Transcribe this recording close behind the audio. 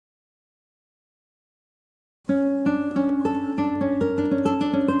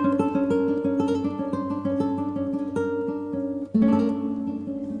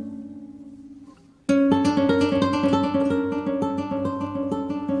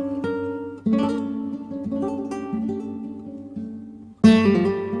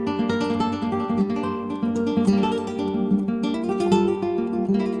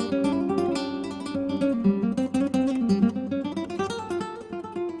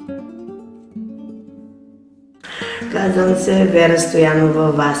Казвам се Вера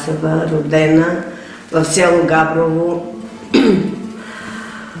Стоянова Васева, родена в село Габрово,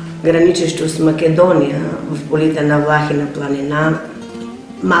 граничещо с Македония, в полите на Влахина планина,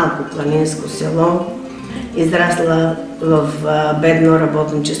 малко планинско село, израсла в бедно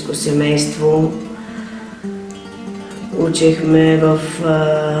работническо семейство. Учихме в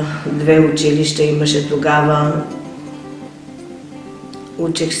две училища, имаше тогава.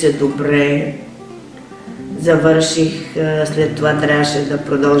 Учих се добре, завърших, след това трябваше да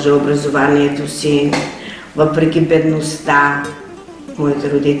продължа образованието си. Въпреки бедността,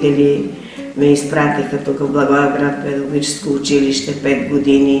 моите родители ме изпратиха тук в Благоевград педагогическо училище 5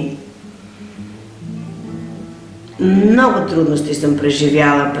 години. Много трудности съм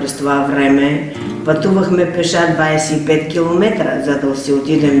преживяла през това време. Пътувахме пеша 25 км, за да си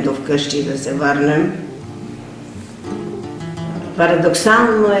отидем до вкъщи и да се върнем.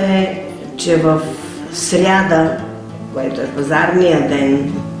 Парадоксално е, че в сряда, което е пазарния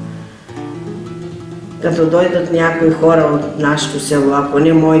ден, като дойдат някои хора от нашето село, ако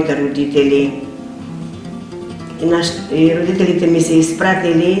не моите родители, и родителите ми са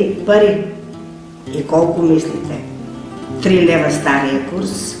изпратили пари. И колко мислите? 3 лева стария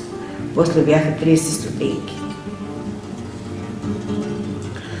курс, после бяха 30 стотинки.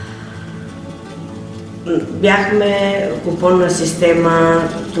 Бяхме купонна система,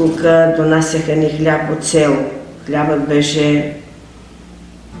 тук донасяха ни хляб от село. Хлябът беше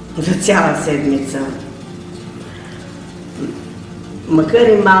за цяла седмица. Макар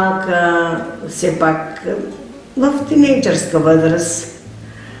и малка, все пак в тинейджърска възраст,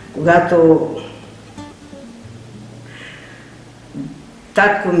 когато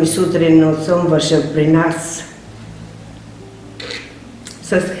татко ми сутрин отсъмваше при нас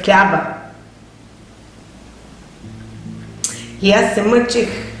с хляба. И аз се мъчих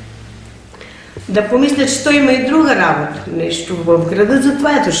да помисля, че той има и друга работа, нещо в града,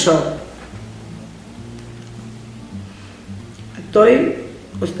 затова е дошъл. Той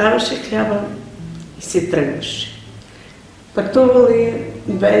оставаше хляба и си тръгваше. Пътувал и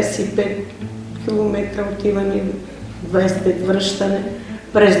 25 км отиване, 25 връщане,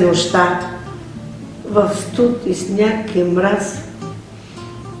 през нощта, в студ и сняг и мраз.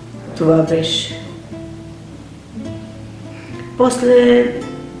 Това беше. После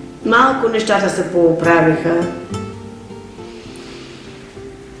малко нещата се пооправиха.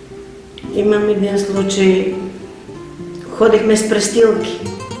 Имам един случай. Ходихме с престилки.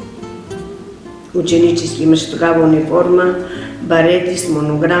 Ученически, имаше тогава униформа, барети с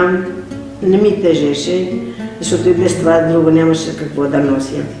монограм. Не ми тежеше, защото и без това друго нямаше какво да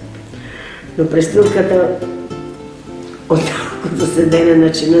нося. Но престилката от малкото седене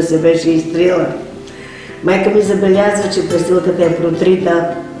на чина се беше изтрила. Майка ми забелязва, че престилката е протрита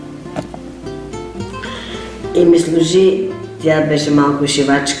и ми сложи, тя беше малко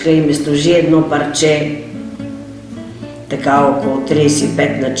шивачка, и ми сложи едно парче, така около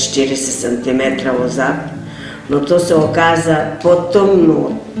 35 на 40 см отзад, но то се оказа по-тъмно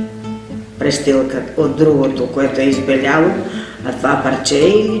от престилката, от другото, което е избеляло, а това парче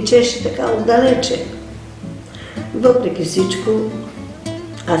и личеше така отдалече. Въпреки всичко,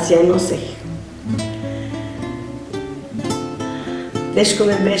 аз я носех. Тежко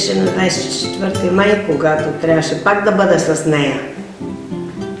ми беше на 24 май, когато трябваше пак да бъда с нея.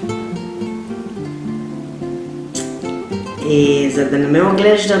 И за да не ме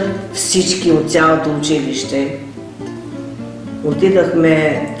оглеждат всички от цялото училище,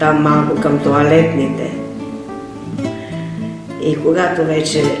 отидахме там малко към тоалетните. И когато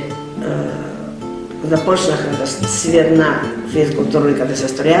вече започнаха да свирна физкултурника да се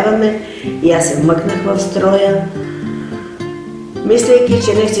строяваме, и аз се мъкнах в строя, мислейки,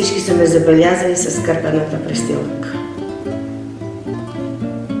 че не всички са ме забелязали с кърпената престилка.